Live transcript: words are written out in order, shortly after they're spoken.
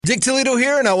Dick Toledo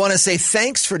here, and I want to say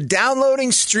thanks for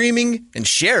downloading, streaming, and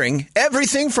sharing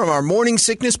everything from our Morning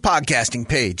Sickness podcasting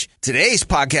page. Today's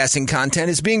podcasting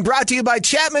content is being brought to you by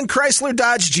Chapman Chrysler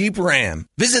Dodge Jeep Ram.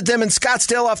 Visit them in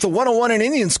Scottsdale off the 101 in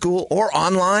Indian School or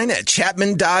online at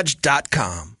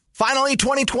chapmandodge.com. Finally,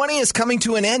 2020 is coming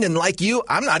to an end, and like you,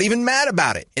 I'm not even mad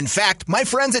about it. In fact, my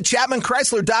friends at Chapman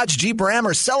Chrysler Dodge Jeep Ram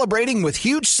are celebrating with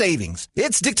huge savings.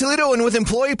 It's Dick Toledo, and with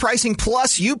Employee Pricing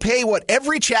Plus, you pay what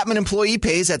every Chapman employee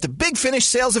pays at the Big Finish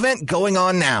sales event going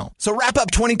on now. So wrap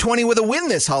up 2020 with a win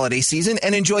this holiday season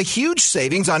and enjoy huge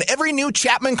savings on every new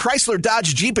Chapman Chrysler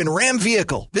Dodge Jeep and Ram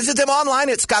vehicle. Visit them online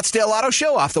at Scottsdale Auto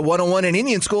Show off the 101 in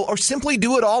Indian School, or simply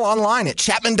do it all online at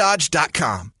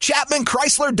chapmandodge.com. Chapman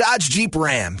Chrysler Dodge Jeep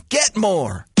Ram. Get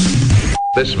more.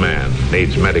 This man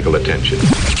needs medical attention.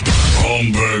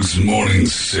 Holmberg's Morning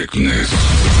Sickness.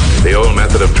 The old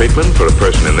method of treatment for a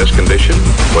person in this condition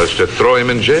was to throw him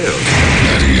in jail.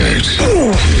 98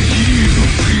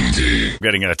 KUPD.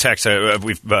 Getting a text.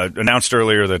 We've announced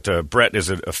earlier that Brett is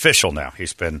official now.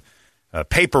 He's been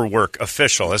paperwork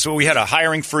official. So we had a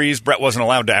hiring freeze. Brett wasn't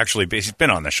allowed to actually be. He's been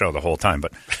on the show the whole time,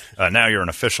 but now you're an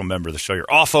official member of the show.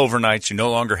 You're off overnights. You no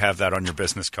longer have that on your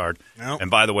business card. Nope. And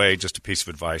by the way, just a piece of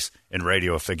advice in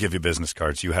radio, if they give you business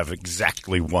cards, you have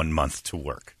exactly 1 month to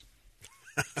work.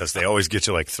 Because they always get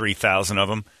you like 3,000 of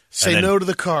them. Say no to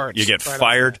the cards. You get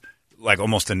fired like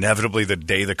almost inevitably the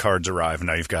day the cards arrive. And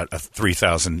now you've got a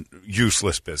 3,000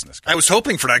 useless business cards. I was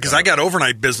hoping for that because I got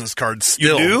overnight business cards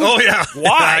still. You do? Oh, yeah.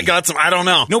 Why? I got some. I don't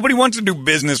know. Nobody wants to do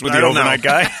business with the overnight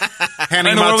guy.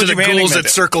 Handing them out to the ghouls at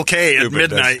Circle K at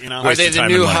midnight. You know. Are they the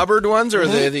new Hubbard ones, or are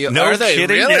they the? No are they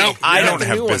kidding. really? No, I don't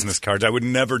have new business cards. I would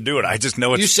never do it. I just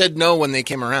know it's. You said no when they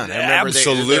came around. I remember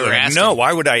absolutely they were asking. no.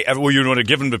 Why would I ever? Well, you want to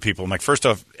give them to people. I'm like, first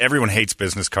off, everyone hates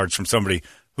business cards from somebody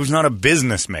who's not a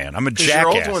businessman. I'm a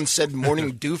jackass. Your old one said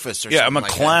morning doofus or something. Yeah, I'm a like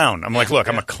clown. That. I'm like, look,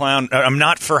 I'm a clown. I'm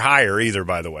not for hire either,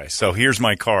 by the way. So here's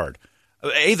my card.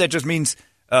 A, that just means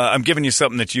I'm giving you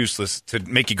something that's useless to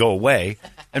make you go away.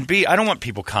 And B, I don't want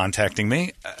people contacting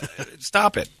me.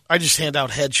 Stop it. I just hand out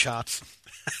headshots.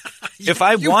 If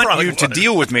I want you to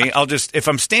deal with me, I'll just, if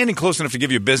I'm standing close enough to give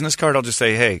you a business card, I'll just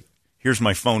say, hey, here's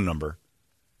my phone number.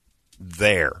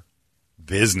 There.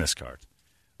 Business card.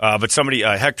 But somebody,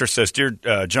 Hector says, Dear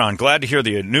John, glad to hear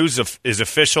the news is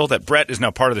official that Brett is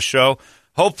now part of the show.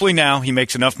 Hopefully now he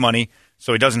makes enough money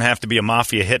so he doesn't have to be a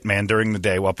mafia hitman during the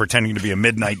day while pretending to be a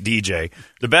midnight DJ.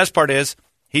 The best part is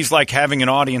he's like having an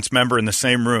audience member in the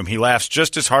same room. He laughs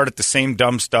just as hard at the same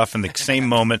dumb stuff in the same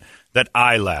moment that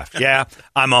I laugh. Yeah,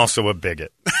 I'm also a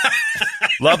bigot.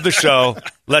 Love the show.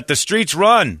 Let the streets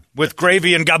run with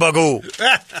gravy and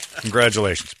gabagoo.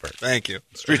 Congratulations, Bert. Thank you.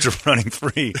 Streets are running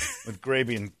free with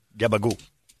gravy and gabagoo,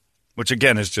 which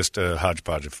again is just a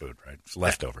hodgepodge of food, right? It's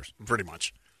leftovers. Pretty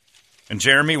much. And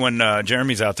Jeremy, when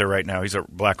Jeremy's out there right now, he's at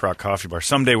Black Rock Coffee Bar.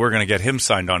 Someday we're going to get him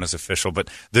signed on as official, but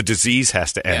the disease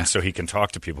has to end so he can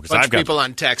talk to people. Because people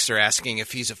on text are asking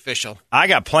if he's official. I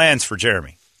got plans for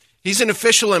Jeremy. He's an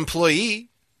official employee,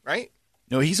 right?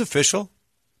 No, he's official.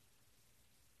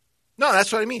 No,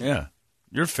 that's what I mean. Yeah,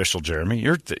 you're official, Jeremy.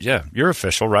 You're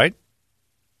official, right?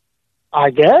 I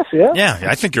guess, yeah. Yeah,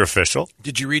 I think you're official.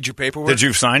 Did you read your paperwork? Did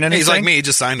you sign anything? He's like me. He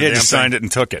just signed it. Yeah, just signed it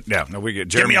and took it. Yeah, no, we get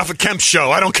Jeremy. Get me off a Kemp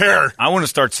show. I don't care. I want to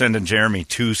start sending Jeremy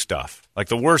to stuff. Like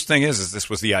the worst thing is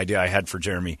this was the idea I had for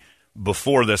Jeremy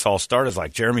before this all started.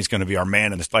 Like Jeremy's going to be our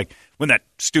man, and it's like when that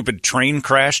stupid train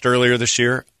crashed earlier this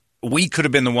year, we could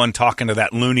have been the one talking to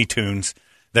that Looney Tunes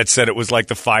that said it was like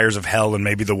the fires of hell and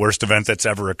maybe the worst event that's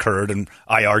ever occurred. And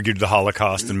I argued the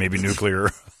Holocaust and maybe nuclear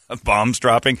bombs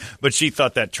dropping. But she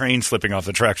thought that train slipping off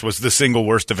the tracks was the single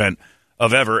worst event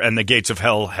of ever, and the gates of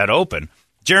hell had opened.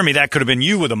 Jeremy, that could have been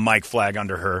you with a mic flag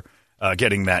under her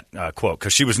getting that quote,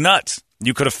 because she was nuts.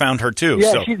 You could have found her, too.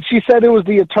 Yeah, so. she said it was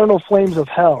the eternal flames of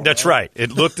hell. That's right.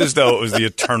 It looked as though it was the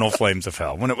eternal flames of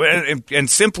hell. And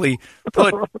simply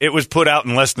put, it was put out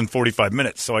in less than 45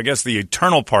 minutes. So I guess the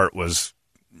eternal part was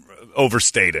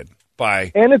overstated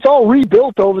by... And it's all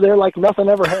rebuilt over there like nothing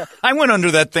ever happened. I went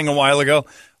under that thing a while ago.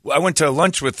 I went to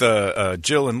lunch with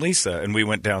Jill and Lisa, and we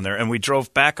went down there, and we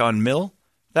drove back on Mill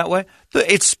that way.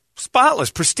 It's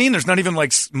spotless, pristine. There's not even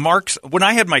like marks. When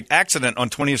I had my accident on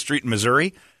 20th Street in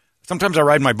Missouri, sometimes I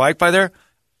ride my bike by there.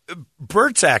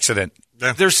 Bert's accident.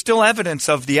 Yeah. There's still evidence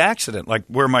of the accident, like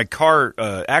where my car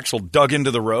axle dug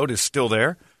into the road is still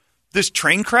there. This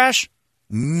train crash,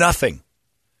 nothing.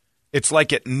 It's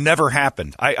like it never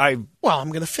happened. Well, I'm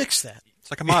going to fix that. It's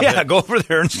like a mob. Yeah, go over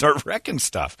there and start wrecking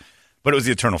stuff. But it was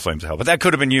the eternal flames of hell. But that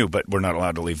could have been you, but we're not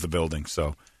allowed to leave the building.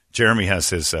 So Jeremy has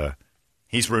his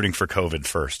he's rooting for COVID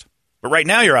first. But right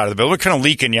now you're out of the building. We're kind of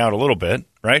leaking you out a little bit,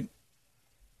 right?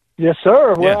 Yes,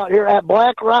 sir. We're Yeah. out here at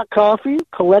Black Rock Coffee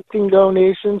collecting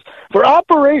donations for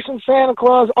Operation Santa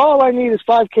Claus. All I need is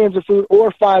 5 cans of food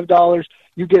or $5.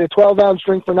 You get a 12-ounce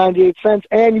drink for 98 cents,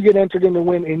 and you get entered in to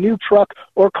win a new truck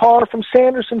or car from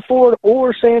Sanderson Ford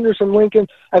or Sanderson Lincoln.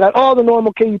 I got all the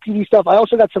normal KUPD stuff. I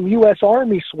also got some U.S.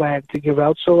 Army swag to give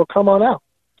out, so come on out.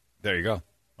 There you go.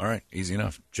 All right, easy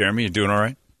enough. Jeremy, you doing all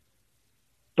right?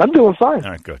 I'm doing fine.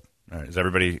 All right, good. All right, is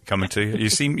everybody coming to you? You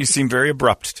seem very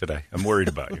abrupt today. I'm worried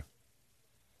about you.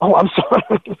 Oh, I'm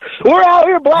sorry. We're out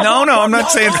here, Black No, Rock I'm not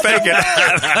Coffee. saying fake it.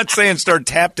 I'm not saying start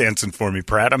tap dancing for me,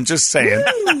 Pratt. I'm just saying.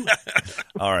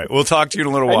 All right, we'll talk to you in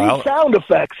a little I while. need sound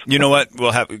effects. You know what?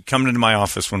 We'll come into my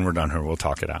office when we're done here. We'll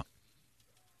talk it out.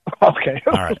 Okay.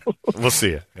 All right, we'll see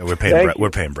you. We're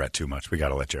paying Brett too much. We got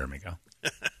to let Jeremy go.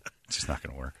 It's just not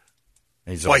going to work.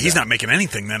 He's not making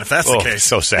anything then, if that's the case.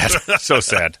 So sad. So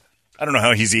sad. I don't know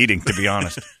how he's eating, to be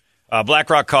honest.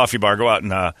 Black Rock Coffee Bar. Go out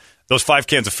and those 5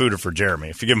 cans of food are for Jeremy.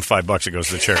 If you give him $5, it goes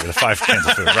to the charity. The 5 cans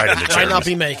of food right into charity. Might not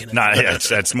be making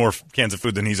it. It's more cans of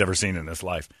food than he's ever seen in his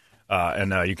life.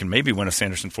 And you can maybe win a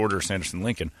Sanderson Ford or a Sanderson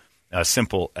Lincoln.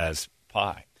 Simple as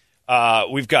pie.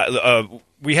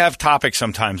 We have topics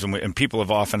sometimes, and people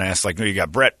have often asked, like, you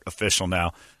got Brett official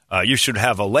now. You should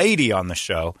have a lady on the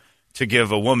show to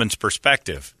give a woman's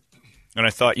perspective. And I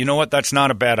thought, you know what, that's not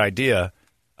a bad idea,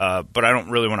 but I don't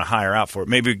really want to hire out for it.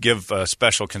 Maybe give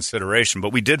special consideration.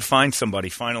 But we did find somebody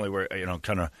finally where,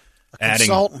 kind of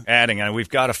adding. And we've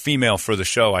got a female for the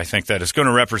show, I think, that is going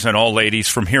to represent all ladies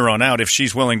from here on out if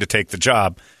she's willing to take the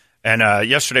job. And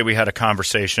yesterday we had a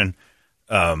conversation.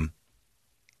 I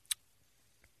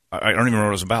don't even know what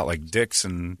it was about, like dicks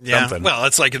and something. Well,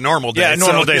 it's like a normal day. Yeah, a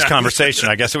normal day's conversation.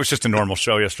 I guess it was just a normal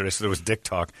show yesterday, so there was dick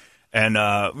talk. And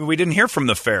we didn't hear from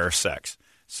the fairer sex.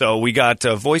 So we got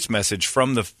a voice message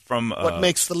from what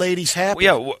makes the ladies happy?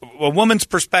 Yeah, a woman's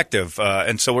perspective.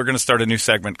 And so we're going to start a new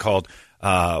segment called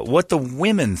What the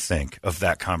Women Think of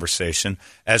That Conversation,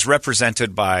 as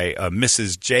represented by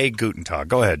Mrs. Jay Gutentag.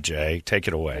 Go ahead, Jay. Take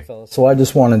it away. So I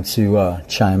just wanted to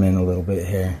chime in a little bit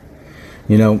here.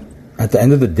 At the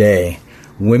end of the day,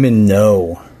 women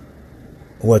know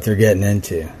what they're getting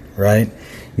into, right?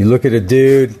 You look at a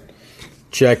dude,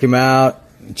 check him out,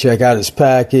 check out his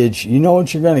package. You know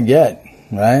what you're going to get,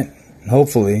 right?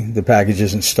 Hopefully the package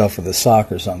isn't stuffed with a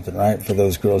sock or something, right? For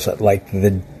those girls that like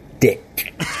the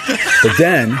dick. But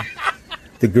then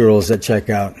the girls that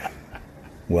check out,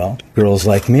 girls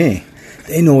like me,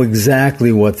 they know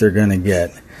exactly what they're going to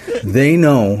get. They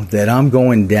know that I'm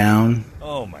going down.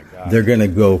 Oh, my God. They're going to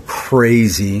go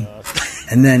crazy.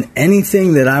 And then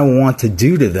anything that I want to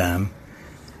do to them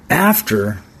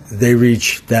after they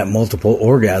reach that multiple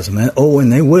orgasm,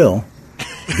 and they will.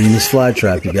 Venus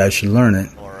flytrap, you guys should learn it.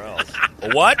 Or else.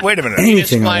 What? Wait a minute.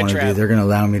 Anything I want to do, they're going to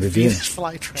allow me to do. Venus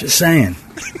flytrap. Just saying.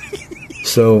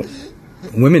 So,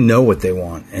 women know what they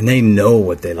want, and they know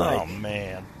what they like. Oh,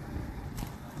 man.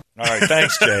 All right,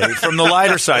 thanks, Jay. From the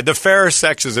lighter side, the fairer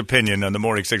sex's opinion on the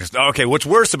morning sickness. Okay, what's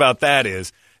worse about that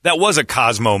is that was a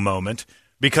Cosmo moment,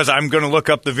 because I'm going to look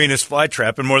up the Venus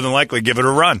flytrap and more than likely give it a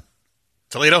run.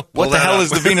 Toledo, what the hell is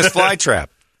the Venus flytrap?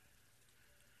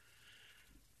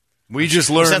 We just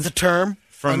learned. Is that the term?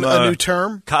 From a new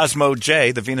term? Cosmo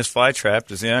J, the Venus flytrap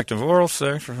is the act of oral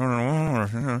sex.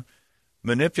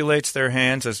 Manipulates their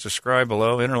hands as described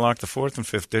below. Interlock the 4th and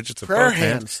 5th digits of both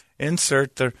hands.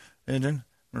 Insert the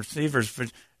receivers,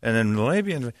 and then the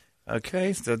labia.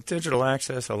 Okay, the digital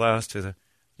access allows to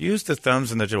use the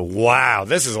thumbs and the digital. Wow,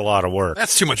 this is a lot of work.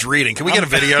 That's too much reading. Can we get a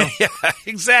video? Yeah,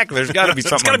 exactly. There's got to be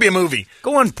something. It's got to be a movie.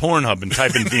 Go on Pornhub and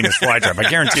type in Venus flytrap. I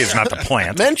guarantee it's not the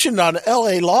plant. Mentioned on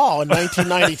L.A. Law in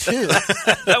 1992.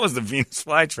 That was the Venus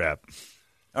flytrap.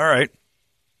 All right.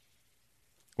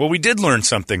 Well, we did learn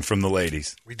something from the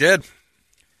ladies. We did.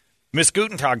 Miss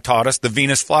Gutentag taught us the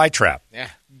Venus flytrap. Yeah.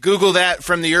 Google that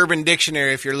from the Urban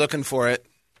Dictionary if you're looking for it.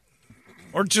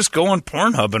 Or just go on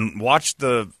Pornhub and watch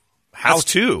the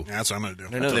how-to. That's what I'm going to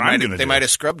do. No, they might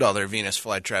have scrubbed all their Venus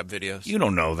flytrap videos. You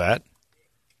don't know that.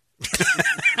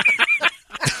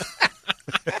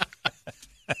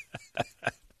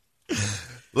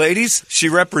 Ladies, she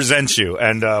represents you,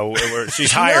 and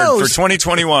she's hired for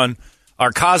 2021.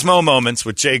 Our Cosmo Moments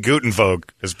with Jay Gutenvogue,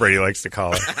 as Brady likes to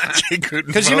call it. Jay Gutenvogue.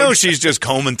 Because you know she's just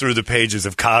combing through the pages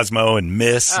of Cosmo and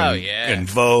Miss and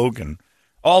Vogue and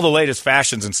all the latest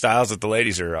fashions and styles that the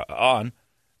ladies are on.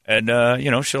 And,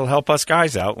 she'll help us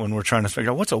guys out when we're trying to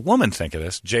figure out what's a woman think of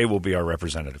this. Jay will be our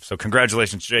representative. So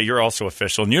congratulations, Jay. You're also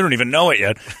official, and you don't even know it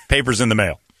yet. Paper's in the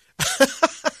mail.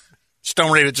 Just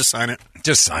don't read it. Just sign it.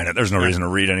 Just sign it. There's no reason to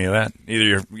read any of that.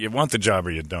 Either you want the job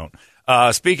or you don't.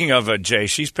 Speaking of Jay,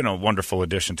 she's been a wonderful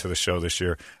addition to the show this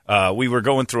year. We were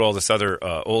going through all this other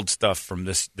old stuff from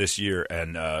this year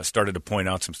and started to point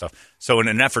out some stuff. So in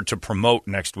an effort to promote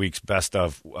next week's Best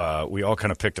Of, we all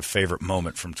kind of picked a favorite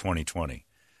moment from 2020,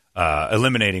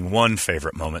 eliminating one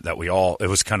favorite moment that it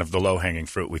was kind of the low-hanging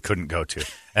fruit we couldn't go to,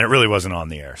 and it really wasn't on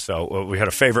the air. So we had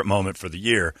a favorite moment for the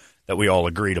year that we all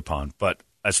agreed upon. But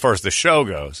as far as the show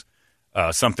goes,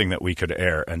 something that we could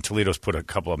air, and Toledo's put a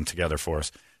couple of them together for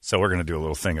us. So we're going to do a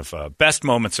little thing of best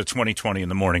moments of 2020 in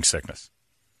the morning sickness.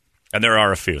 And there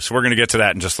are a few. So we're going to get to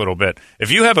that in just a little bit.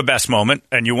 If you have a best moment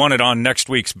and you want it on next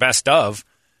week's Best Of,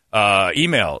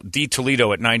 email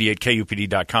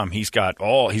dtoledo@98kupd.com. He's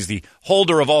the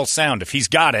holder of all sound. If he's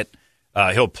got it,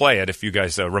 he'll play it. If you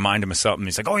guys remind him of something,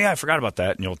 he's like, oh, yeah, I forgot about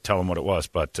that. And you'll tell him what it was.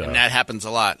 But and that happens a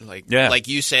lot. Like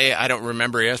you say, I don't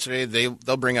remember yesterday.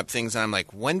 They'll bring up things, and I'm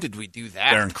like, when did we do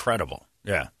that? They're incredible.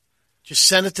 Yeah. Just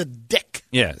send it to Dick.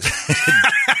 Yeah.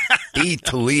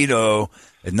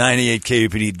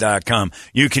 dtoledo@98kupd.com.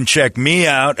 You can check me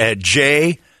out at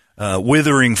J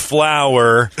Withering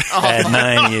Flower at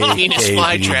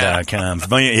 98kupd.com.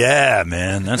 Yeah,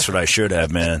 man. That's what I should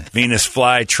have, man.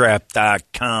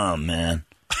 VenusFlytrap.com, man.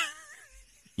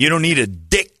 You don't need a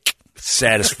dick to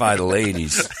satisfy the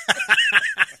ladies.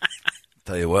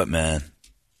 Tell you what, man.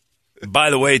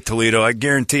 By the way, Toledo, I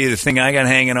guarantee you the thing I got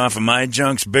hanging off of my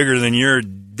junk's bigger than your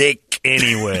dick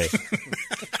anyway.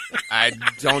 I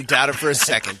don't doubt it for a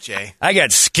second, Jay. I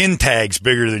got skin tags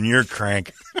bigger than your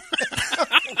crank.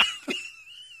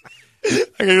 I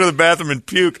gotta go to the bathroom and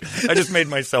puke. I just made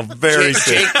myself very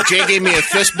sick. Jay gave me a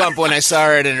fist bump when I saw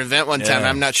her at an event one time.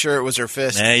 I'm not sure it was her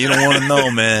fist. Nah, you don't want to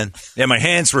know, man. Yeah, my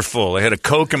hands were full. I had a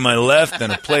Coke in my left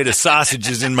and a plate of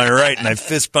sausages in my right, and I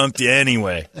fist bumped you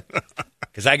anyway.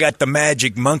 Because I got the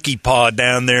magic monkey paw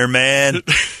down there, man.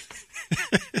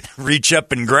 Reach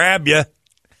up and grab you.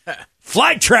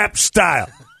 Flytrap style.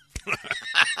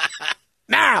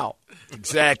 Now.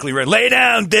 Exactly right. Lay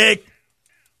down, Dick.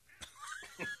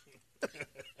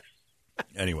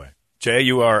 Anyway, Jay,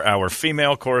 you are our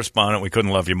female correspondent. We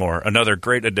couldn't love you more. Another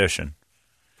great addition.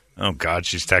 Oh, God,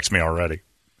 she's texted me already.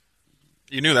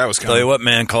 You knew that was coming. Tell you what,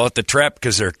 man, call it the trap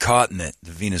because they're caught in it.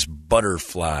 The Venus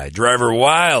butterfly. Drive her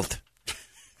wild.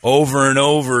 Over and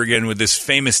over again with this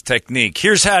famous technique.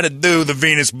 Here's how to do the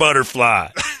Venus butterfly.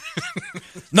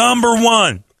 Number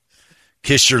 1,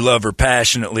 kiss your lover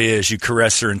passionately as you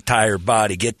caress her entire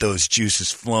body. Get those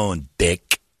juices flowing,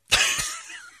 dick.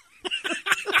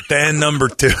 Then number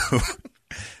 2,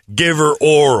 give her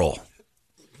oral,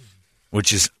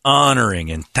 which is honoring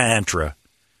in Tantra.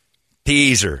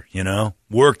 Tease her,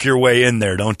 work your way in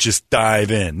there. Don't just dive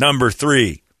in. Number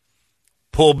 3,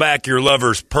 pull back your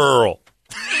lover's pearl.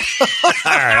 All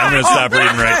right, I'm going to stop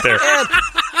reading right there.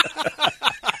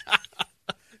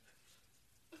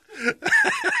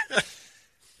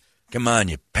 Come on,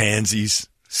 you pansies.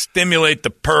 Stimulate the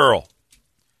pearl.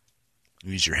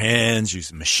 Use your hands, use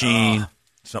the machine,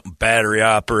 something battery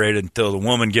operated until the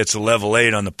woman gets a level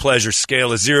 8 on the pleasure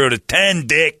scale of 0 to 10,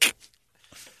 dick.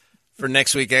 For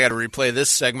next week, I got to replay this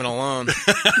segment alone.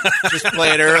 Just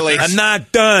play it early. I'm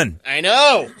not done. I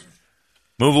know.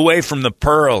 Move away from the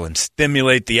pearl and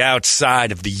stimulate the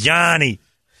outside of the yoni.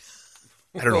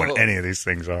 I don't know what any of these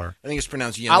things are. I think it's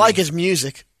pronounced yoni. I like his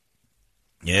music.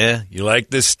 Yeah? You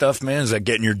like this stuff, man? Is that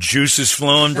getting your juices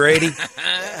flowing, Brady?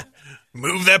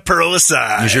 Move that pearl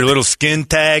aside. Is your little skin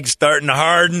tag starting to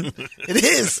harden? It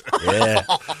is. Yeah.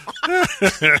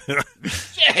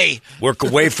 Jay. Work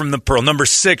away from the pearl. Number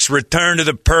 6, return to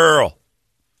the pearl.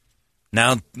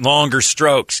 Now longer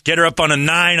strokes. Get her up on a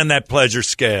 9 on that pleasure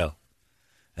scale.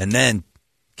 And then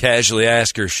casually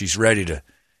ask her if she's ready to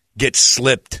get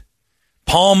slipped.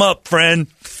 Palm up, friend.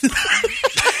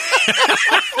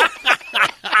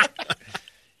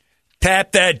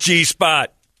 Tap that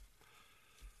G-spot.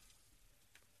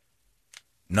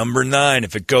 Number 9,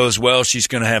 if it goes well, she's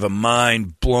going to have a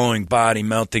mind-blowing,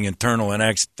 body-melting internal and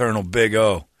external big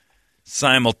O.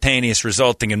 Simultaneous,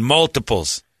 resulting in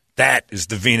multiples. That is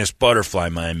the Venus butterfly,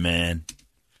 my man.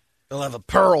 They'll have a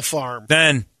pearl farm.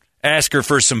 Then ask her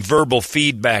for some verbal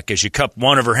feedback as you cup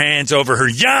one of her hands over her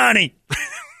yoni.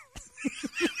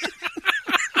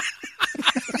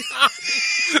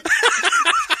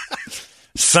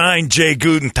 Signed, Jay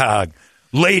Gutentag,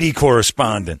 lady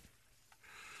correspondent.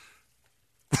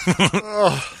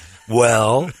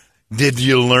 Well, did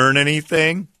you learn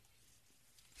anything?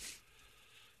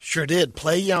 Sure did.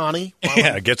 Play Yanni.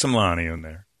 Yeah, get some Lonnie in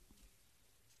there.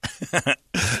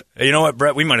 You know what,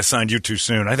 Brett? We might have signed you too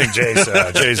soon. I think Jay's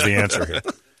the answer here.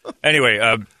 Anyway,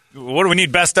 what do we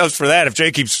need best ofs for that if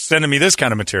Jay keeps sending me this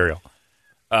kind of material?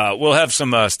 We'll have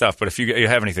some stuff, but if you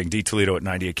have anything, DToledo at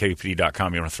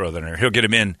 98KPD.com, you want to throw that in there. He'll get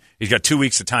him in. He's got 2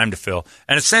 weeks of time to fill.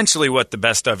 And essentially what the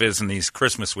best of is in these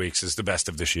Christmas weeks is the best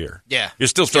of this year. Yeah. You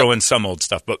still throw in some old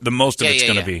stuff, but the most of it's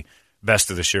going to be best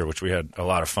of this year, which we had a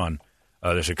lot of fun.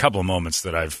 There's a couple of moments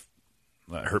that I've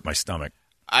hurt my stomach.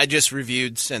 I just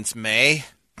reviewed since May.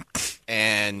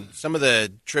 And some of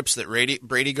the trips that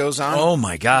Brady goes on. Oh,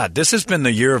 my God. This has been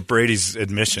the year of Brady's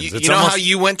admissions. You know how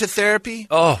you went to therapy?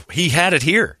 Oh, he had it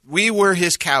here. We were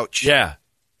his couch. Yeah.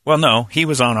 Well, no, he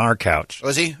was on our couch.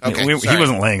 Was he? Okay, he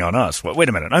wasn't laying on us. Wait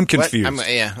a minute. I'm confused.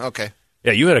 Okay.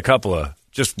 Yeah, you had a couple of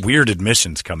just weird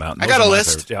admissions come out. I got a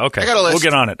list. Yeah, okay. I got a list.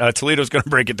 We'll get on it. Toledo's going to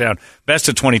break it down. Best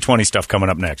of 2020 stuff coming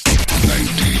up next. 98.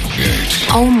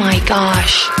 Oh, my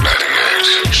gosh.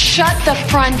 98. Shut the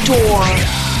front door.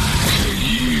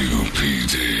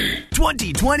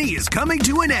 2020 is coming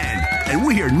to an end, and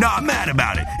we are not mad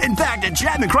about it. In fact, at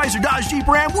Chapman Chrysler Dodge Jeep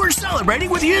Ram, we're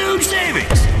celebrating with huge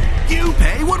savings. You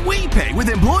pay what we pay with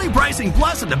Employee Pricing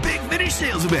Plus at the Big Finish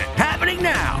Sales Event happening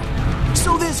now.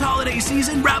 So this holiday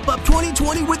season, wrap up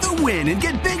 2020 with a win and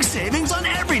get big savings on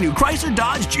every new Chrysler,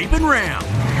 Dodge, Jeep, and Ram.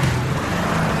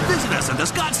 Visit us at the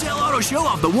Scottsdale Auto Show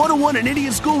off the 101 and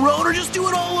Indian School Road, or just do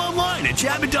it all online at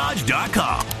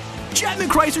ChapmanDodge.com. Chapman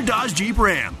Chrysler Dodge Jeep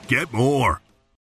Ram. Get more.